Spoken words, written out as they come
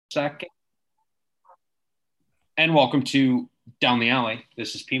Second, and welcome to Down the Alley.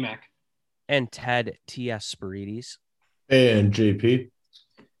 This is PMAC. And Ted T.S. Spirides. And JP.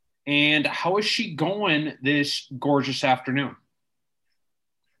 And how is she going this gorgeous afternoon?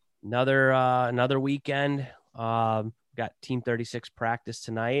 Another weekend. Got Team 36 practice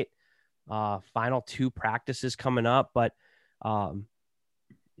tonight. Final two practices coming up, but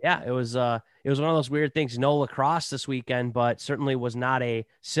yeah, it was one of those weird things. No lacrosse this weekend, but certainly was not a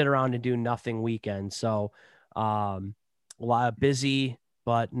sit around and do nothing weekend. So a lot of busy,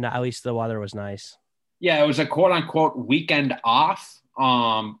 but at least the weather was nice. Yeah, it was a quote unquote weekend off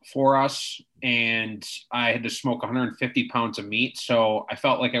for us, and I had to smoke 150 pounds of meat. So I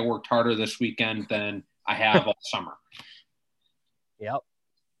felt like I worked harder this weekend than I have all summer. Yep.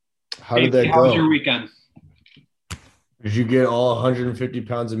 How did that go? How was your weekend? Did you get all 150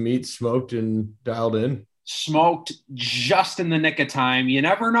 pounds of meat smoked and dialed in? Smoked just in the nick of time. You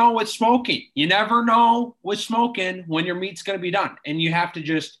never know with smoking. You never know with smoking when your meat's going to be done. And you have to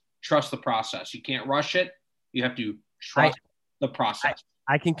just trust the process. You can't rush it. You have to trust the process.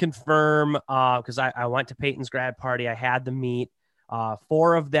 I can confirm because I went to Peyton's grad party. I had the meat.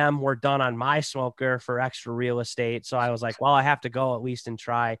 4 of them were done on my smoker for extra real estate. So I was like, well, I have to go at least and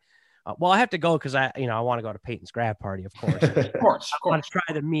try. I have to go because I want to go to Peyton's grad party, of course. Of course. I want to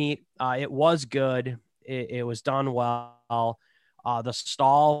try the meat. It was good. It was done well. The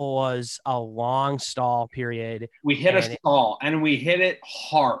stall was a long stall period. We hit a stall and we hit it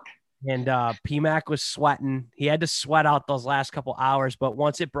hard. And PMAC was sweating. He had to sweat out those last couple hours, but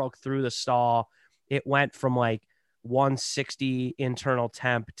once it broke through the stall, it went from like 160 internal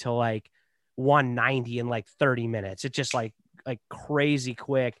temp to like 190 in like 30 minutes. It just like crazy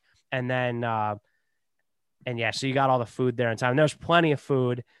quick. And then, so you got all the food there in time. There's plenty of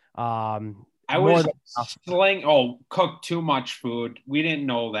food. I was cooked too much food. We didn't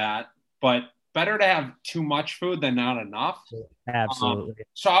know that, but better to have too much food than not enough. Absolutely.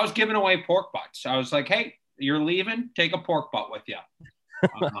 So I was giving away pork butts. I was like, hey, you're leaving, take a pork butt with you.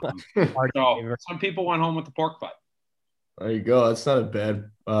 So some people went home with the pork butt. There you go. That's not a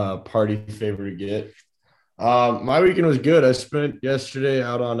bad party favor to get. My weekend was good. I spent yesterday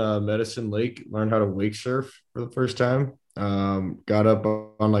out on Medicine Lake, learned how to wake surf for the first time. Got up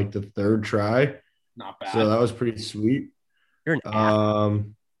on like the 3rd try. Not bad. So that was pretty sweet. You're an athlete.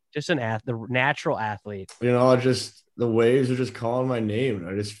 Just the natural athlete. Just the waves are just calling my name.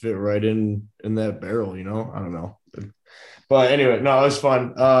 I just fit right in that barrel, I don't know. But anyway, no, it was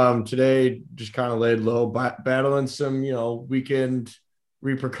fun. Today just kind of laid low, battling some, weekend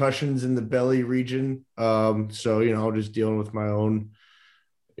repercussions in the belly region. So, just dealing with my own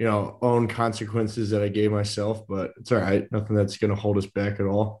consequences that I gave myself, but it's all right. Nothing that's going to hold us back at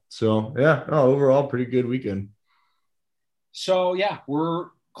all. So yeah, overall pretty good weekend. So yeah, we're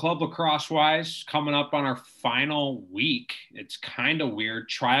club lacrosse wise coming up on our final week. It's kind of weird.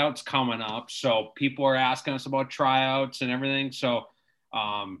 Tryouts coming up. So people are asking us about tryouts and everything. So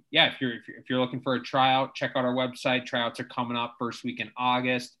if you're looking for a tryout, check out our website. Tryouts are coming up first week in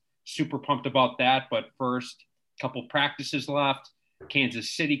August. Super pumped about that. But first, couple practices left.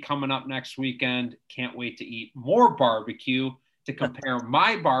 Kansas City coming up next weekend. Can't wait to eat more barbecue to compare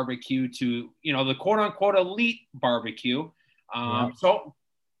my barbecue to, the quote unquote elite barbecue. So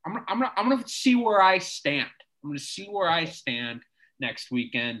I'm gonna see where I stand. I'm gonna see where I stand next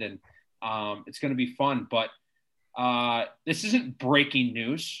weekend, and it's gonna be fun. But this isn't breaking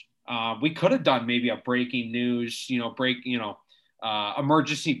news. We could have done maybe a breaking news,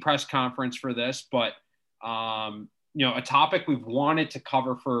 emergency press conference for this, but a topic we've wanted to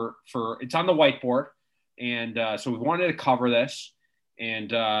cover for it's on the whiteboard. And so we wanted to cover this.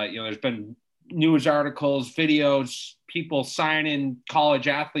 And, there's been news articles, videos, people signing college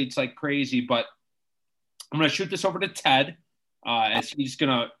athletes like crazy. But I'm going to shoot this over to Ted as he's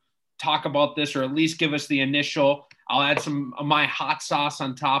going to talk about this, or at least give us the initial. I'll add some of my hot sauce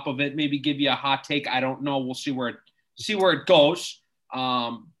on top of it, maybe give you a hot take. I don't know. We'll see where it goes.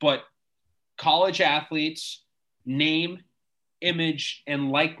 But college athletes, name, image,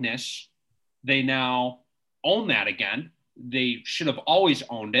 and likeness, they now own that again. They should have always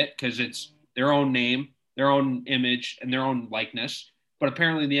owned it because it's their own name, their own image, and their own likeness. But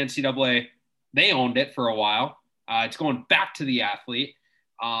apparently the NCAA, they owned it for a while. It's going back to the athlete.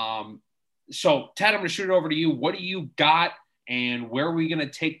 So, Ted, I'm going to shoot it over to you. What do you got, and where are we going to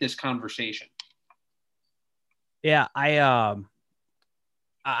take this conversation? Yeah, I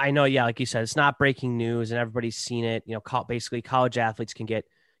know, like you said, it's not breaking news and everybody's seen it. Basically college athletes can get,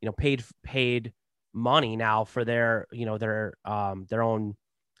 paid money now for their own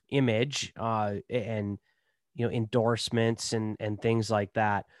image. And endorsements and things like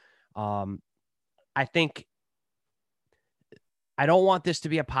that. I think I don't want this to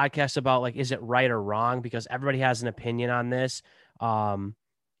be a podcast about like, is it right or wrong? Because everybody has an opinion on this.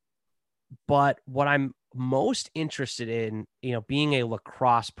 But what I'm most interested in, being a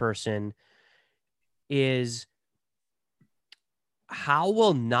lacrosse person, is how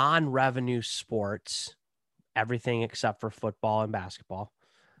will non-revenue sports, everything except for football and basketball,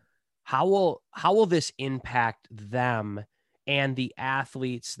 how will this impact them and the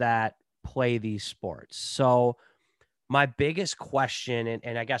athletes that play these sports? So my biggest question,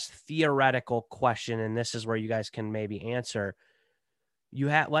 and I guess theoretical question, and this is where you guys can maybe answer,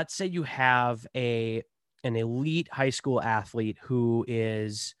 let's say you have an elite high school athlete who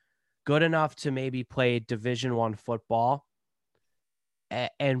is good enough to maybe play Division I football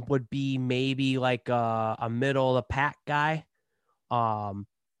and would be maybe like a middle of the pack guy.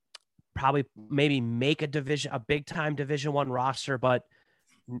 Probably maybe make a big time Division I roster, but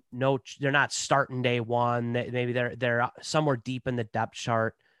no, they're not starting day one. Maybe they're somewhere deep in the depth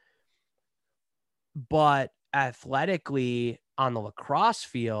chart, but athletically on the lacrosse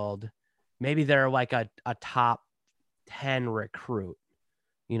field, maybe they're like a top 10 recruit,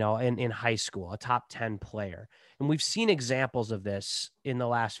 in high school, a top 10 player. And we've seen examples of this in the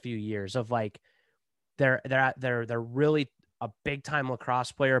last few years of like, they're really a big time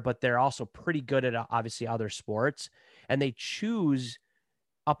lacrosse player, but they're also pretty good at obviously other sports. And they choose,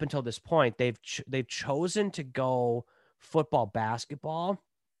 up until this point, they've chosen to go football, basketball,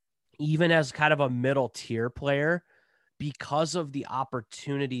 even as kind of a middle tier player, because of the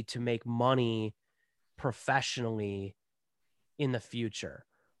opportunity to make money professionally in the future.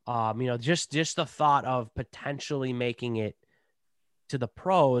 Just the thought of potentially making it to the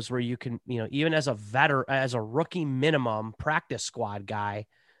pros where you can, even as a rookie minimum practice squad guy,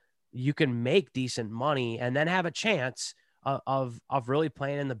 you can make decent money and then have a chance of really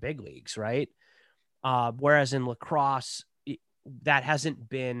playing in the big leagues. Right. Whereas in lacrosse, that hasn't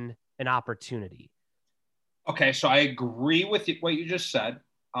been an opportunity. Okay. So I agree with what you just said.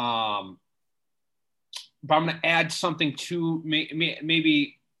 But I'm going to add something to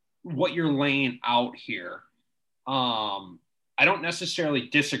maybe what you're laying out here. I don't necessarily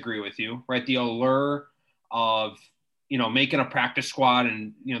disagree with you, right? The allure of, making a practice squad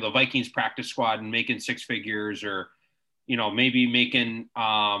and, the Vikings practice squad and making six figures, or, maybe making,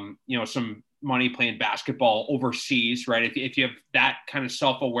 some money playing basketball overseas, right? If you have that kind of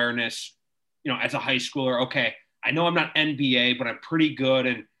self-awareness, as a high schooler, okay, I know I'm not NBA, but I'm pretty good.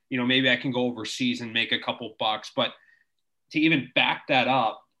 And, maybe I can go overseas and make a couple bucks. But to even back that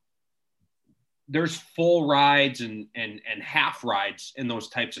up, there's full rides and half rides in those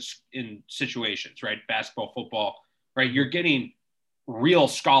types of situations, right? Basketball, football, right? You're getting real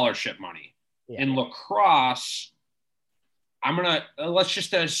scholarship money. Yeah. In lacrosse, let's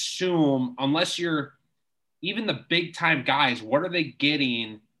just assume, unless you're even the big time guys, what are they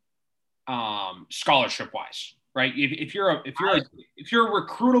getting scholarship wise, right? If you're a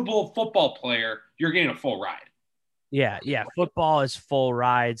recruitable football player, you're getting a full ride. Yeah. Football is full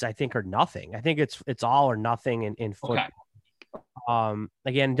rides, I think, or nothing. I think it's all or nothing in football. Okay.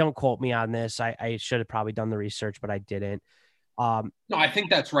 Again, don't quote me on this. I should have probably done the research, but I didn't. No, I think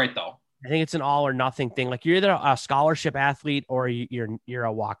that's right though. I think it's an all or nothing thing. Like, you're either a scholarship athlete or you're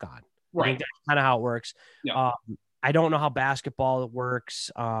a walk-on. Right. I think that's kind of how it works. Yeah. I don't know how basketball works,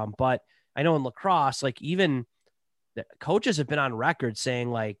 but I know in lacrosse, like, even the coaches have been on record saying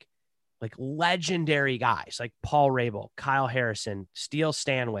like legendary guys like Paul Rabel, Kyle Harrison, Steele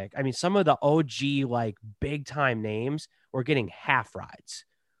Stanwick. I mean, some of the OG, like, big time names were getting half rides.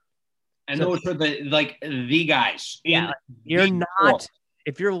 And so, those are the guys. Yeah. You're not,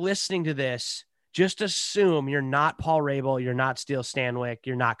 if you're listening to this, just assume you're not Paul Rabel. You're not Steele Stanwick.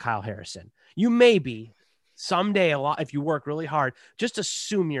 You're not Kyle Harrison. You may be someday a lot if you work really hard. Just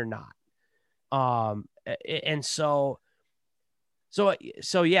assume you're not. And so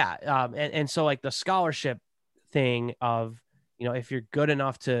yeah. And so, like, the scholarship thing of, if you're good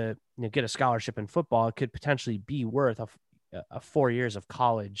enough to get a scholarship in football, it could potentially be worth a 4 years of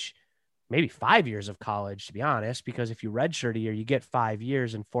college, maybe 5 years of college, to be honest, because if you redshirt a year, you get 5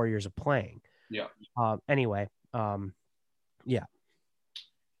 years and 4 years of playing. Yeah. Anyway. Yeah.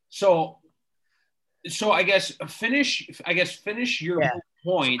 So I guess finish your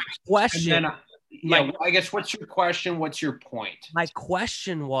point. Question. I guess what's your question? What's your point? My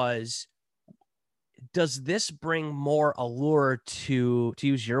question was, does this bring more allure to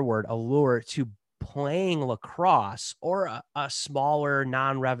use your word, allure, to playing lacrosse or a smaller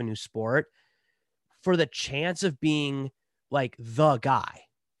non-revenue sport for the chance of being like the guy?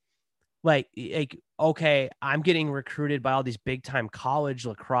 Like, okay, I'm getting recruited by all these big time college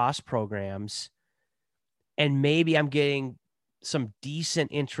lacrosse programs, and maybe I'm getting some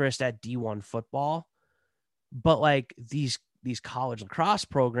decent interest at D1 football, but like these college lacrosse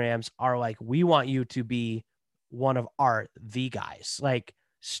programs are like, we want you to be one of the guys, like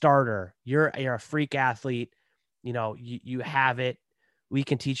starter. You're a freak athlete. You have it. We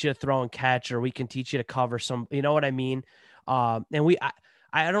can teach you to throw and catch, or we can teach you to cover some, you know what I mean? And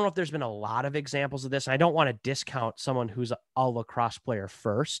I don't know if there's been a lot of examples of this. I don't want to discount someone who's a lacrosse player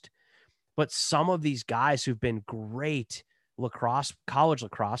first, but some of these guys who've been great college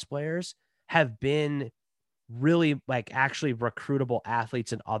lacrosse players have been really like actually recruitable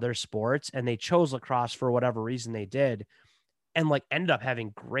athletes in other sports. And they chose lacrosse for whatever reason they did, and like ended up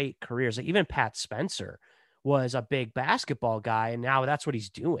having great careers. Like even Pat Spencer was a big basketball guy, and now that's what he's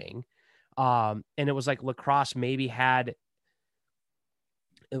doing. And it was like lacrosse maybe had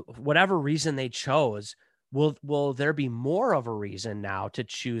whatever reason they chose. Will there be more of a reason now to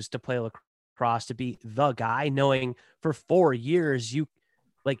choose to play lacrosse, to be the guy, knowing for 4 years you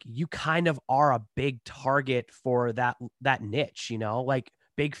kind of are a big target for that niche, like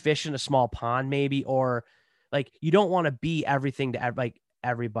big fish in a small pond maybe, or like you don't want to be everything to like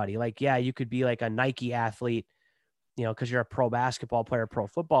everybody. Like, yeah, you could be like a Nike athlete, because you're a pro basketball player, pro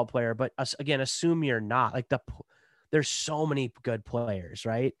football player, but again, assume you're not. Like there's so many good players,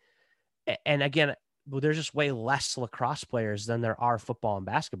 right? And again, there's just way less lacrosse players than there are football and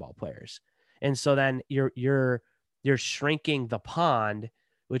basketball players. And so then you're shrinking the pond,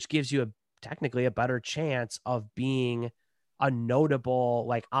 which gives you technically a better chance of being a notable,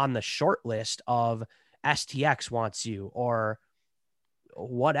 like on the short list of STX wants you or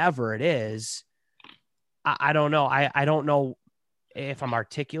whatever it is. I don't know. I don't know if I'm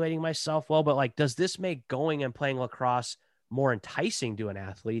articulating myself well, but like, does this make going and playing lacrosse more enticing to an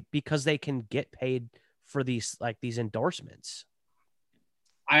athlete because they can get paid for these endorsements?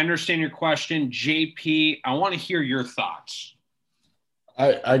 I understand your question, JP. I want to hear your thoughts.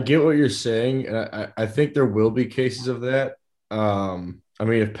 I get what you're saying, and I think there will be cases of that. I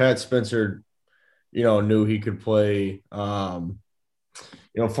mean, if Pat Spencer, knew he could play,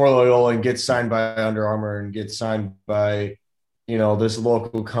 for Loyola and get signed by Under Armour and get signed by, this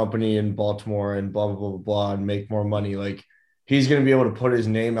local company in Baltimore and blah, blah, blah, blah, blah, and make more money, like he's going to be able to put his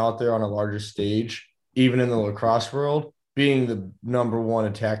name out there on a larger stage, even in the lacrosse world, being the number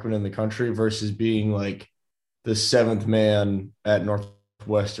one attackman in the country versus being like the seventh man at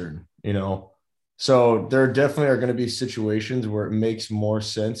Northwestern, So there definitely are going to be situations where it makes more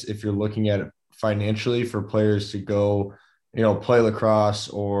sense if you're looking at it financially for players to go, play lacrosse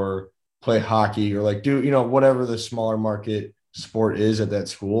or play hockey or like do, whatever the smaller market sport is at that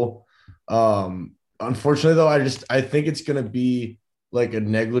school. Unfortunately though, I think it's going to be like a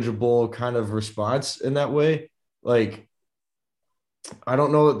negligible kind of response in that way. Like, I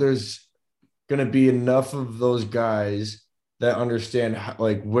don't know that there's going to be enough of those guys that understand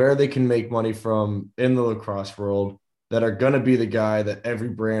like where they can make money from in the lacrosse world that are going to be the guy that every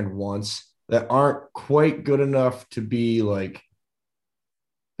brand wants, that aren't quite good enough to be like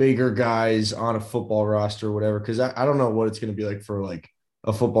bigger guys on a football roster or whatever. Cause I don't know what it's going to be like for like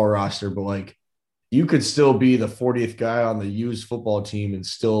a football roster, but like you could still be the 40th guy on the used football team and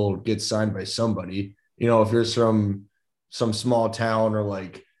still get signed by somebody, if you're from some small town or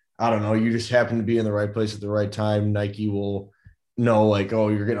like, I don't know, you just happen to be in the right place at the right time. Nike will know like, oh,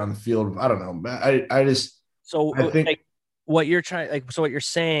 you're getting on the field. I don't know. I think like what you're trying, like, so what you're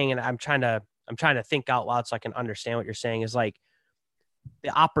saying, and I'm trying to think out loud so I can understand what you're saying, is like the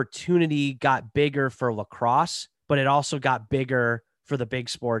opportunity got bigger for lacrosse, but it also got bigger for the big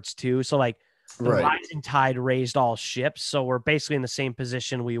sports too. So like the rising tide raised all ships. So we're basically in the same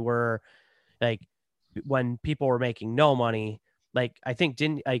position we were like when people were making no money. Like I think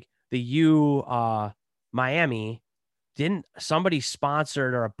Miami, didn't somebody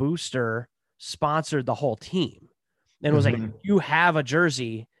sponsored, or a booster sponsored the whole team and was like, you have a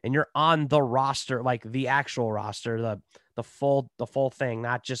jersey and you're on the roster, like the actual roster, the full thing,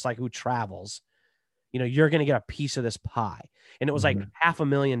 not just like who travels, you're going to get a piece of this pie. And it was like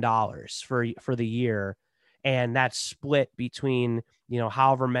 $500,000 for the year. And that's split between,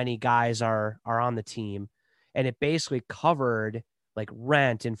 however many guys are on the team. And it basically covered like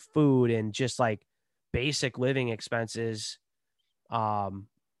rent and food and just like basic living expenses.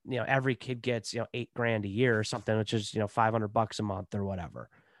 Every kid gets, $8,000 a year or something, which is, $500 a month or whatever.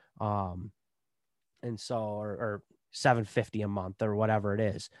 And so, or $750 a month or whatever it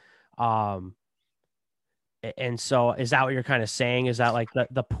is. And so is that what you're kind of saying? Is that like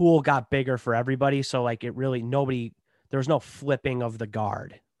the pool got bigger for everybody? So like it really, there was no flipping of the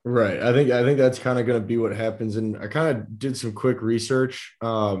guard. Right. I think that's kind of going to be what happens. And I kind of did some quick research.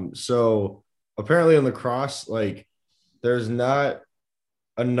 So apparently in lacrosse, like there's not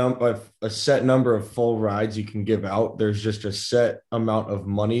a set number of full rides you can give out. There's just a set amount of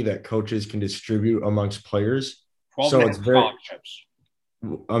money that coaches can distribute amongst players. 12 and So a it's half very, scholarships.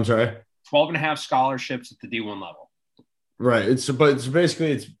 I'm sorry. 12 and a half scholarships at the D1 level. Right. But it's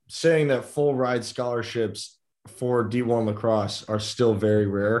basically it's saying that full ride scholarships for D1 lacrosse are still very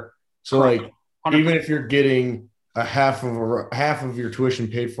rare. So Correct. like 100%. even if you're getting half of your tuition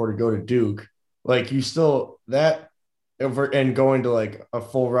paid for to go to Duke, like you still that over and going to like a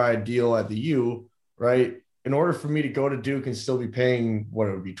full ride deal at the U, right? In order for me to go to Duke and still be paying what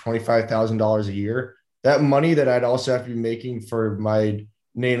it would be $25,000 a year, that money that I'd also have to be making for my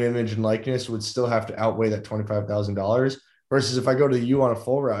name, image, and likeness would still have to outweigh that $25,000. Versus if I go to the U on a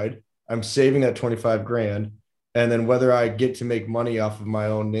full ride, I'm saving that 25 grand. And then whether I get to make money off of my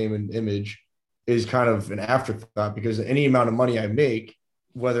own name and image is kind of an afterthought because any amount of money I make,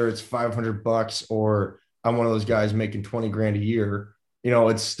 whether it's $500 or I'm one of those guys making 20 grand a year,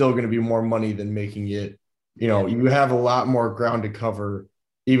 it's still going to be more money than making it. You have a lot more ground to cover,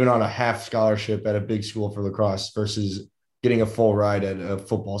 even on a half scholarship at a big school for lacrosse versus getting a full ride at a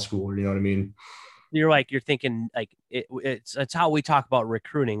football school. You know what I mean? You're thinking like it's how we talk about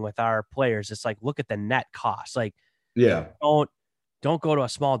recruiting with our players. It's like, look at the net cost. Like, Yeah. don't go to a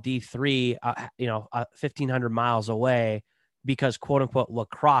small D3, 1,500 miles away because quote unquote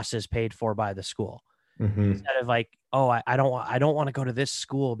lacrosse is paid for by the school. Mm-hmm. Instead of like, oh, I don't want to go to this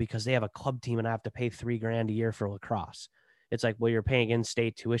school because they have a club team and I have to pay $3,000 a year for lacrosse. It's like, well, you're paying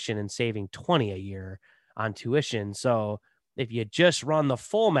in-state tuition and saving 20 a year on tuition. So if you just run the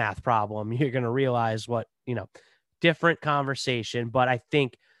full math problem, you're going to realize what, different conversation, but I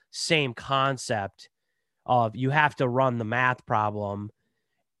think same concept of you have to run the math problem.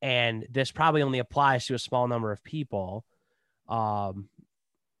 And this probably only applies to a small number of people. Um,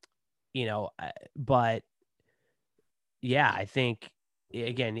 but yeah, I think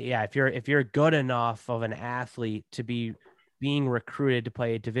again, yeah, if you're good enough of an athlete to be being recruited to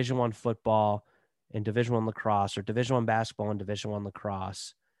play Division I football and Division I lacrosse or Division I basketball and Division I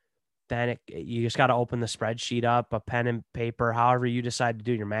lacrosse, then you just got to open the spreadsheet up, a pen and paper, however you decide to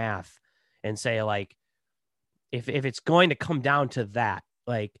do your math, and say like, if it's going to come down to that,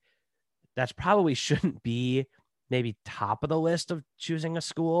 like that's probably shouldn't be maybe top of the list of choosing a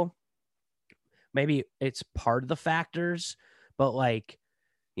school. Maybe it's part of the factors, but like,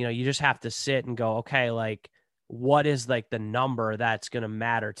 you just have to sit and go, okay, like what is like the number that's going to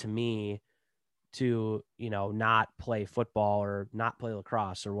matter to me to, not play football or not play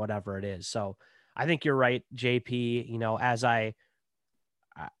lacrosse or whatever it is. So I think you're right, JP, as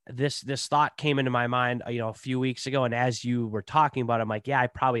this thought came into my mind, a few weeks ago. And as you were talking about it, I'm like, yeah, I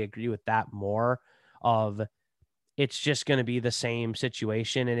probably agree with that more of it's just going to be the same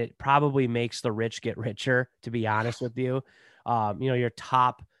situation. And it probably makes the rich get richer, to be honest with you. Your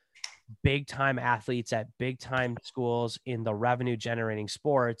top big time athletes at big time schools in the revenue generating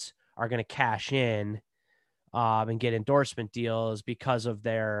sports are going to cash in and get endorsement deals because of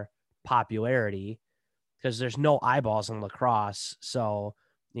their popularity, because there's no eyeballs in lacrosse. So,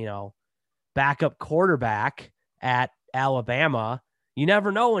 backup quarterback at Alabama, you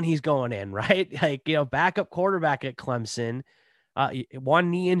never know when he's going in, right? Like, backup quarterback at Clemson, one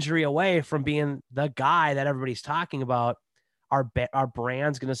knee injury away from being the guy that everybody's talking about. Our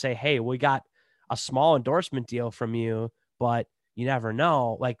brand's going to say, hey, we got a small endorsement deal from you, but you never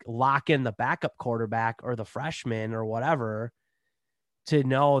know, like lock in the backup quarterback or the freshman or whatever to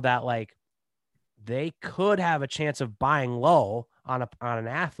know that like they could have a chance of buying low on an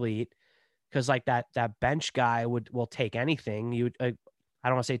athlete. Cause like that bench guy will take anything. I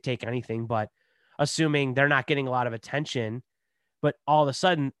don't want to say take anything, but assuming they're not getting a lot of attention, but all of a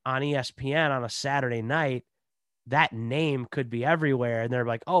sudden on ESPN on a Saturday night, that name could be everywhere. And they're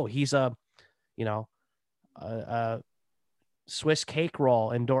like, oh, he's a Swiss cake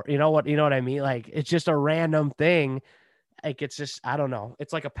roll and you know what I mean? Like it's just a random thing. Like it's just, I don't know.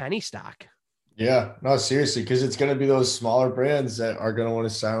 It's like a penny stock. Yeah, no, seriously, because it's going to be those smaller brands that are going to want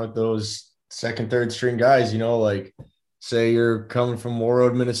to sign with those second, third string guys. Like say you're coming from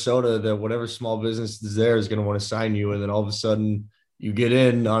Warroad, Minnesota, that whatever small business is there is going to want to sign you. And then all of a sudden you get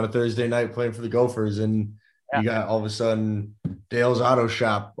in on a Thursday night playing for the Gophers and you got all of a sudden Dale's Auto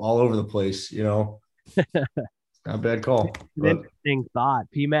Shop all over the place, Not a bad call. An interesting thought.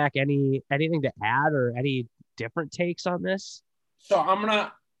 PMAC, anything to add or any different takes on this? So I'm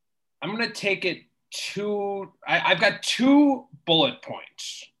gonna take it I've got two bullet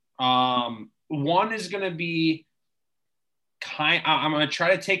points. One is gonna be I'm going to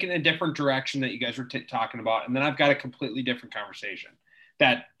try to take it in a different direction that you guys were talking about. And then I've got a completely different conversation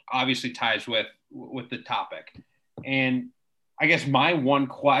that obviously ties with the topic. And I guess my one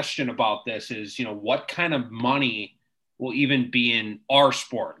question about this is, what kind of money will even be in our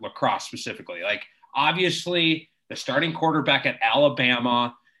sport, lacrosse specifically? Like, obviously the starting quarterback at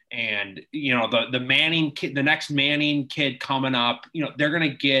Alabama and, the Manning kid, the next Manning kid coming up, they're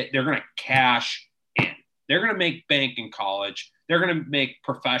going to cash in. They're going to make bank in college. They're going to make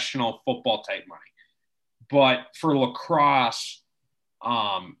professional football type money. But for lacrosse,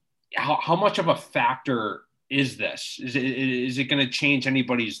 how much of a factor is this? Is it going to change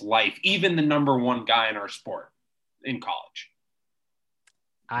anybody's life, even the number one guy in our sport in college?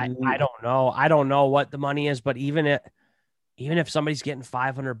 I don't know. I don't know what the money is, but even if somebody's getting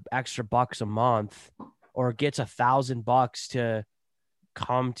 500 extra bucks a month or gets $1,000 to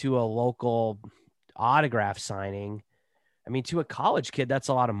come to a local autograph signing, I mean, to a college kid, that's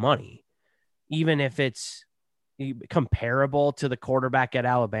a lot of money, even if it's comparable to the quarterback at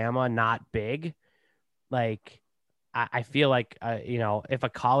Alabama, not big. Like, I feel like, if a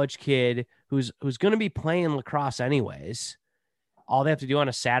college kid who's going to be playing lacrosse anyways, all they have to do on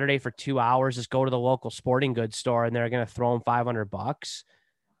a Saturday for 2 hours is go to the local sporting goods store and they're going to throw them $500.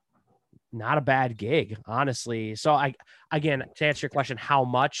 Not a bad gig, honestly. So again, to answer your question, how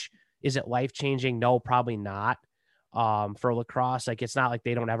much is it life-changing? No, probably not. For lacrosse, like, it's not like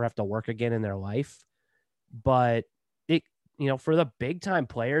they don't ever have to work again in their life, but it, for the big time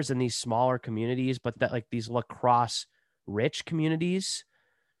players in these smaller communities, but that, like, these lacrosse rich communities,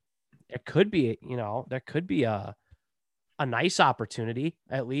 it could be, there could be a nice opportunity,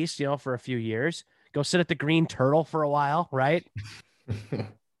 at least, for a few years. Go sit at the Green Turtle for a while, right?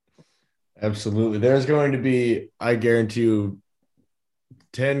 Absolutely. There's going to be, I guarantee you,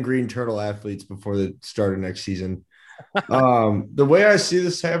 10 Green Turtle athletes before the start of next season. The way I see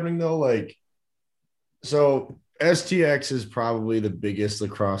this happening, though, so STX is probably the biggest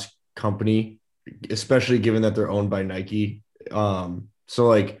lacrosse company, especially given that they're owned by Nike.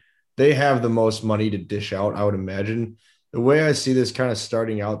 So they have the most money to dish out, I would imagine. The way I see this kind of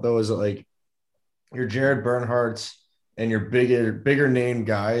starting out, though, is that, your Jared Bernhardts and your bigger name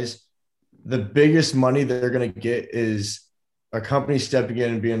guys, the biggest money that they're going to get is a company stepping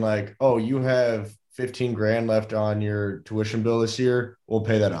in and being like, oh, you have 15 grand left on your tuition bill this year. We'll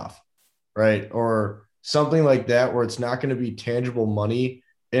pay that off. Right. Or something like that, where it's not going to be tangible money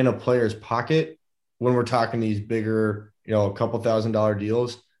in a player's pocket when we're talking these bigger, a couple $1,000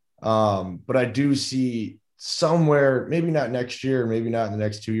 deals. But I do see somewhere, maybe not next year, maybe not in the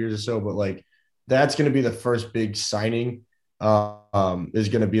next 2 years or so, but that's going to be the first big signing, is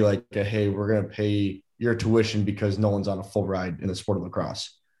going to be hey, we're going to pay your tuition because no one's on a full ride in the sport of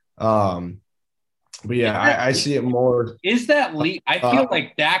lacrosse. But yeah, I see it more. Is that I feel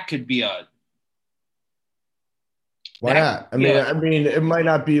like that could be a. Why not? I mean, it might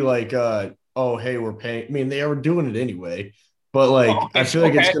not be oh, hey, we're paying. I mean, they are doing it anyway, but I feel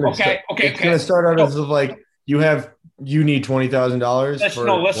like it's going to start out as you need $20,000.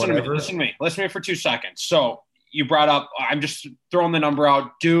 Listen to me for 2 seconds. So you brought up, I'm just throwing the number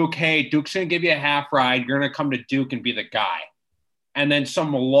out. Duke, hey, Duke's going to give you a half ride. You're going to come to Duke and be the guy. And then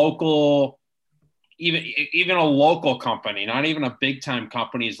some local, even a local company, not even a big time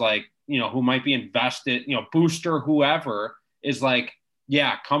company, is who might be invested, Booster, whoever is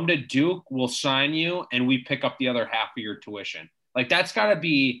yeah, come to Duke, we'll sign you, and we pick up the other half of your tuition. That's got to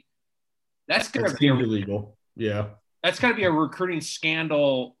be illegal. Yeah. That's got to be a recruiting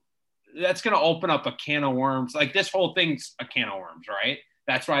scandal. That's going to open up a can of worms. This whole thing's a can of worms, right?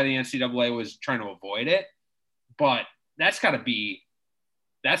 That's why the NCAA was trying to avoid it. But that's going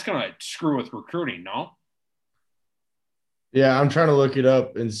to screw with recruiting, no? Yeah, I'm trying to look it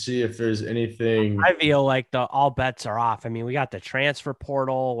up and see if there's anything. I feel like all bets are off. I mean, we got the transfer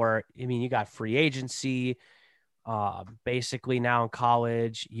portal where, you got free agency. Basically now in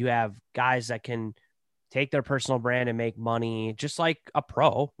college, you have guys that can take their personal brand and make money just like a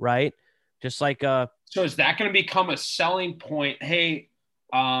pro, right? Just like So is that going to become a selling point? Hey,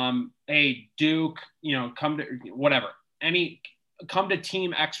 Duke, come to whatever, come to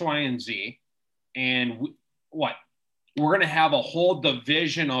team X, Y, and Z. And we're going to have a whole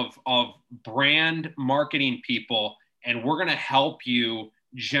division of brand marketing people, and we're going to help you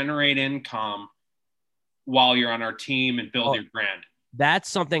generate income while you're on our team and build your brand. That's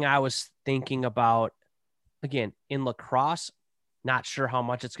something I was thinking about. Again, in lacrosse, not sure how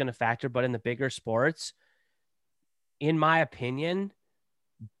much it's going to factor, but in the bigger sports, in my opinion,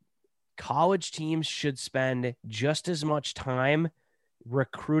 college teams should spend just as much time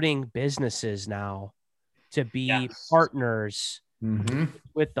recruiting businesses now to be Yes. partners Mm-hmm.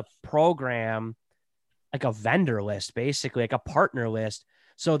 with the program, like a vendor list, basically like a partner list,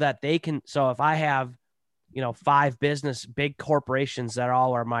 so that they can, so if I have, 5 big corporations that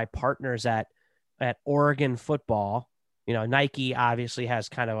all are my partners at Oregon football, Nike obviously has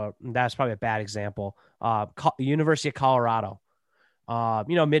that's probably a bad example. University of Colorado,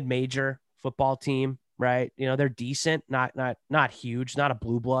 mid-major football team, right? They're decent, not huge, not a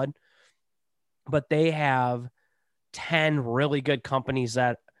blue blood, but they have 10 really good companies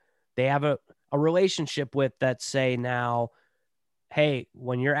that they have a relationship with that say now, hey,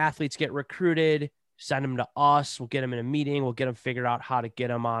 when your athletes get recruited, send them to us. We'll get them in a meeting. We'll get them figured out how to get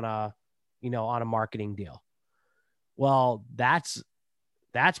them on a marketing deal. Well, that's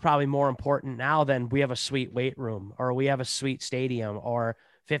probably more important now than we have a sweet weight room, or we have a sweet stadium, or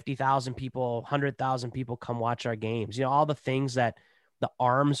 50,000 people, 100,000 people come watch our games. All the things that the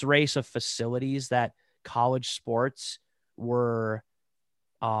arms race of facilities that college sports were,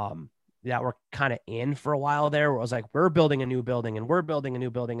 that were kind of in for a while there, where it was like, we're building a new building and we're building a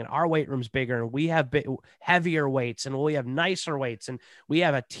new building and our weight room's bigger and we have heavier weights and we have nicer weights and we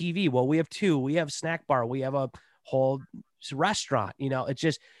have a TV. Well, we have 2, we have snack bar, we have a whole restaurant.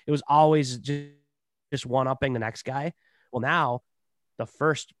 It was always just one upping the next guy. Well, now the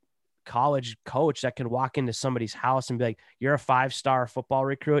first college coach that can walk into somebody's house and be like, you're a 5-star football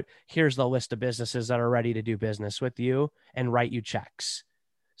recruit. Here's the list of businesses that are ready to do business with you and write you checks.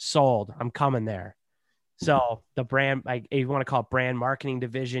 Sold. I'm coming there. So the brand, like, if you want to call it brand marketing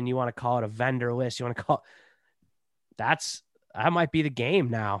division, you want to call it a vendor list, you want to call that might be the game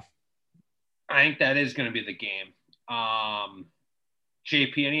now. I think that is going to be the game.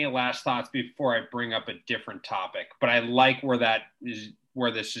 JP, any last thoughts before I bring up a different topic? But I like where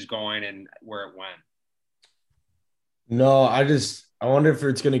this is going and where it went. No, I wonder if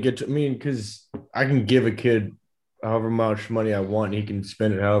it's going to get to me, because I can give a kid however much money I want. He can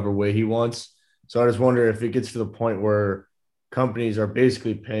spend it however way he wants. So I just wonder if it gets to the point where companies are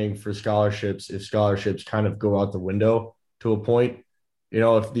basically paying for scholarships, if scholarships kind of go out the window to a point.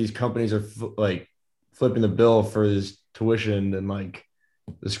 If these companies are flipping the bill for his tuition, then why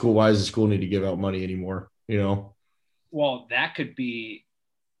does the school need to give out money anymore? Well, that could be,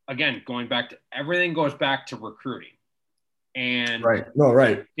 again, going back to, everything goes back to recruiting. And right. No,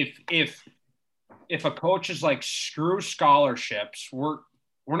 right. If a coach is like, screw scholarships, we're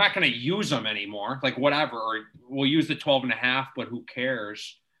not going to use them anymore, like whatever, or we'll use the 12.5, but who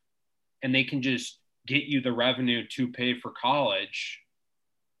cares? And they can just get you the revenue to pay for college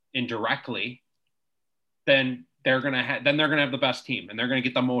indirectly, then they're going to have the best team and they're going to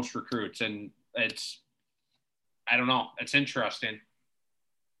get the most recruits. And I don't know. It's interesting.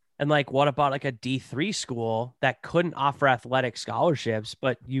 And what about like a D3 school that couldn't offer athletic scholarships,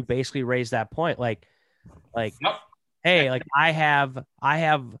 but you basically raise that point. Like, Yep. Hey, I have, I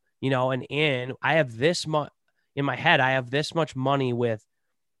have this much in my head. I have this much money with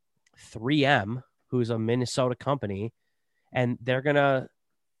 3M, who's a Minnesota company, and they're going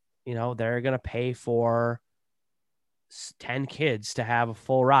to pay for 10 kids to have a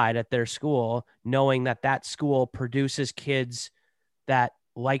full ride at their school, knowing that school produces kids that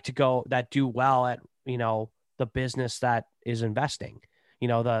like to go, that do well at, the business that is investing,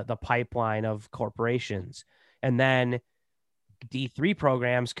 the pipeline of corporations. And then D3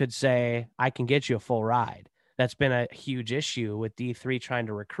 programs could say, I can get you a full ride. That's been a huge issue with D3 trying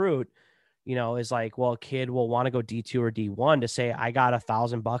to recruit, is like, well, a kid will want to go D2 or D1 to say, I got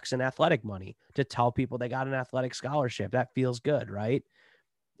 $1,000 in athletic money, to tell people they got an athletic scholarship. That feels good, right?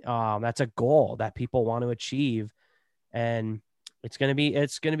 That's a goal that people want to achieve. And it's going to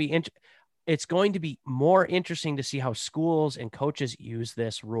be more interesting to see how schools and coaches use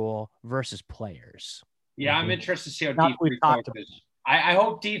this rule versus players. Yeah, I'm interested to see how D3 coaches. I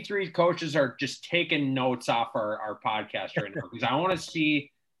hope D3 coaches are just taking notes off our podcast right now, because I want to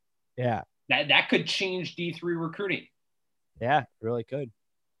see. Yeah, that could change D3 recruiting. Yeah, it really could.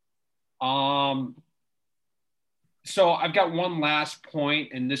 So I've got one last point,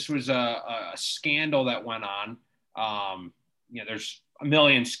 and this was a scandal that went on. There's a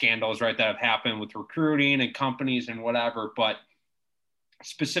million scandals, right, that have happened with recruiting and companies and whatever, but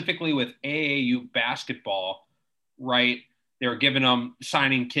specifically with AAU basketball, right? They were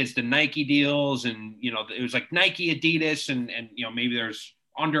signing kids to Nike deals, and it was like Nike, Adidas, and maybe there's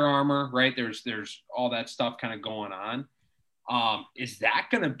Under Armour, right? There's all that stuff kind of going on. Is that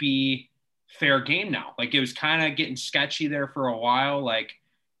going to be fair game now? Like, it was kind of getting sketchy there for a while.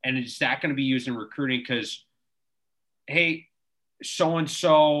 And is that going to be used in recruiting? Because, hey,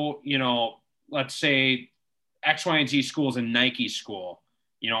 so-and-so, let's say X, Y, and Z school's a Nike school.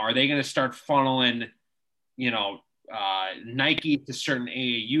 Are they going to start funneling Nike to certain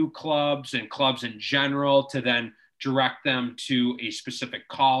AAU clubs and clubs in general to then direct them to a specific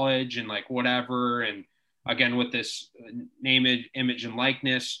college and like whatever. And again, with this name, image, and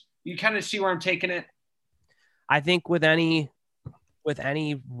likeness, you kind of see where I'm taking it. I think with any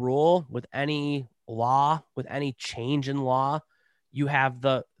rule, with any law, with any change in law, you have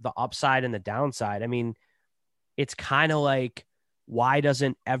the upside and the downside. I mean, it's kind of like, why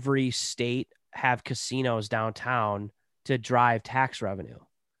doesn't every state have casinos downtown to drive tax revenue?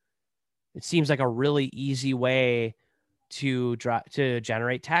 It seems like a really easy way to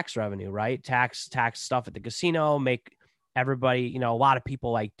generate tax revenue, right? Tax stuff at the casino, make everybody, a lot of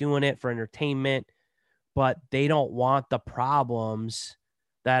people like doing it for entertainment, but they don't want the problems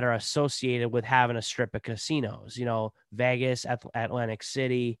that are associated with having a strip of casinos. Vegas, Atlantic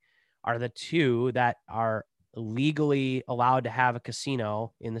City are the two that are legally allowed to have a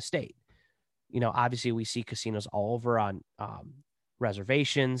casino in the state. Obviously we see casinos all over on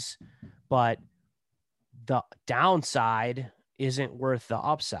reservations, but the downside isn't worth the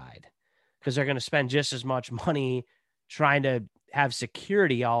upside because they're going to spend just as much money trying to have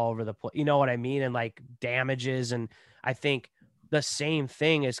security all over the place. You know what I mean? And like damages. And I think the same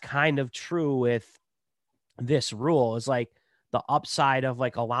thing is kind of true with this rule. Is like the upside of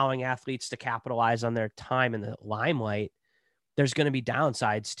like allowing athletes to capitalize on their time in the limelight. There's going to be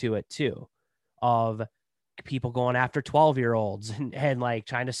downsides to it too, of people going after 12-year-olds and like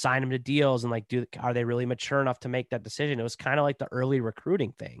trying to sign them to deals and like, are they really mature enough to make that decision? It was kind of like the early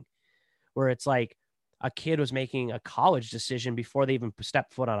recruiting thing where it's like a kid was making a college decision before they even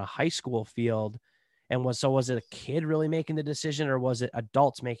stepped foot on a high school field. And was it a kid really making the decision, or was it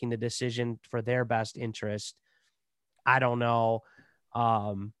adults making the decision for their best interest? I don't know.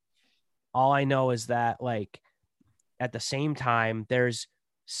 All I know is that like at the same time, there's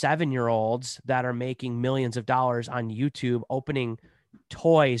 7-year-olds that are making millions of dollars on YouTube, opening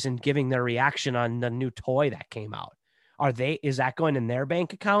toys and giving their reaction on the new toy that came out. Is that going in their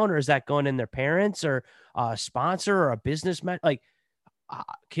bank account, or is that going in their parents or a sponsor or a businessman? Like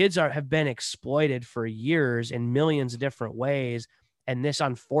kids have been exploited for years in millions of different ways. And this,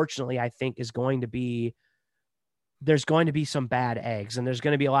 unfortunately, I think there's going to be some bad eggs, and there's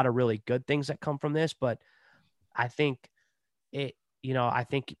going to be a lot of really good things that come from this. But I think I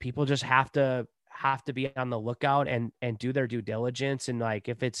think people just have to be on the lookout and do their due diligence. And like,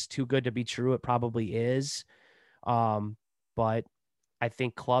 if it's too good to be true, it probably is. But I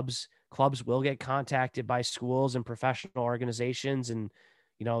think clubs will get contacted by schools and professional organizations. And,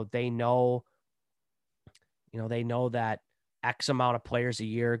 they know that X amount of players a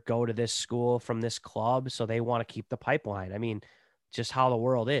year go to this school from this club. So they want to keep the pipeline. I mean, just how the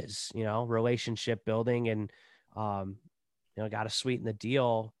world is, relationship building and, got to sweeten the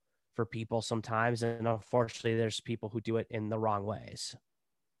deal for people sometimes. And unfortunately, there's people who do it in the wrong ways.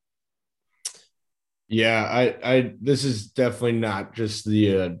 Yeah, this is definitely not just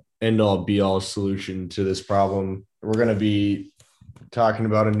the end all be all solution to this problem. We're going to be talking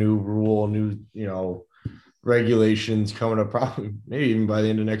about a new rule, new, regulations coming up probably maybe even by the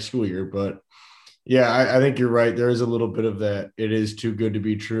end of next school year. But yeah, I think you're right. There is a little bit of that. It is too good to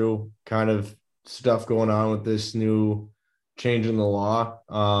be true kind of stuff going on with this new change in the law.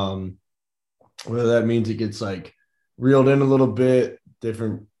 Whether that means it gets like reeled in a little bit,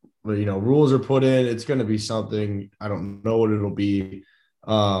 different, rules are put in. It's going to be something. I don't know what it'll be.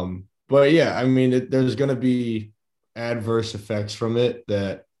 But yeah, I mean, there's going to be adverse effects from it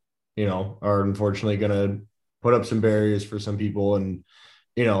that, are unfortunately going to put up some barriers for some people. And,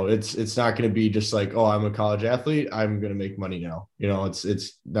 it's not going to be just like, oh, I'm a college athlete, I'm going to make money now.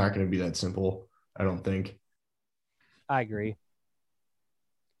 It's not going to be that simple, I don't think. I agree.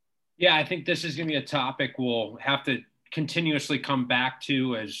 Yeah, I think this is going to be a topic we'll have to continuously come back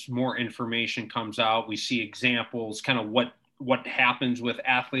to as more information comes out. We see examples, kind of what happens with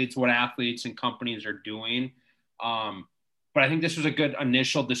athletes, what athletes and companies are doing. But I think this was a good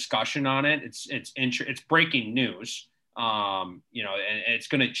initial discussion on it. It's breaking news, and it's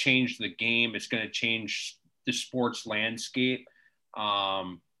going to change the game. It's going to change the sports landscape.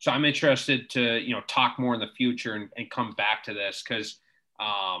 So I'm interested to, talk more in the future and come back to this because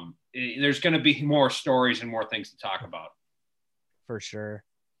there's going to be more stories and more things to talk about. For sure.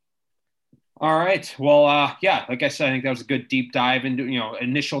 All right. Well, yeah, like I said, I think that was a good deep dive into,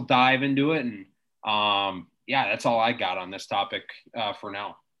 initial dive into it. And yeah, that's all I got on this topic for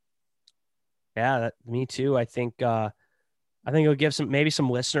now. Yeah, me too. I think it'll give maybe some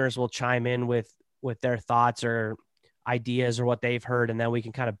listeners will chime in with their thoughts or ideas or what they've heard, and then we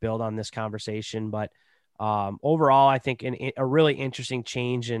can kind of build on this conversation. But overall, I think a really interesting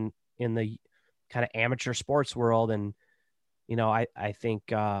change in the kind of amateur sports world. And, you know, I think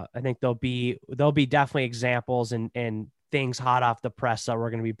there'll be definitely examples and things hot off the press that we're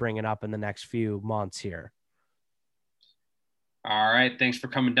going to be bringing up in the next few months here. All right. Thanks for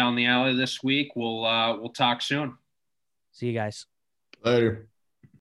coming down the alley this week. We'll talk soon. See you guys. Later.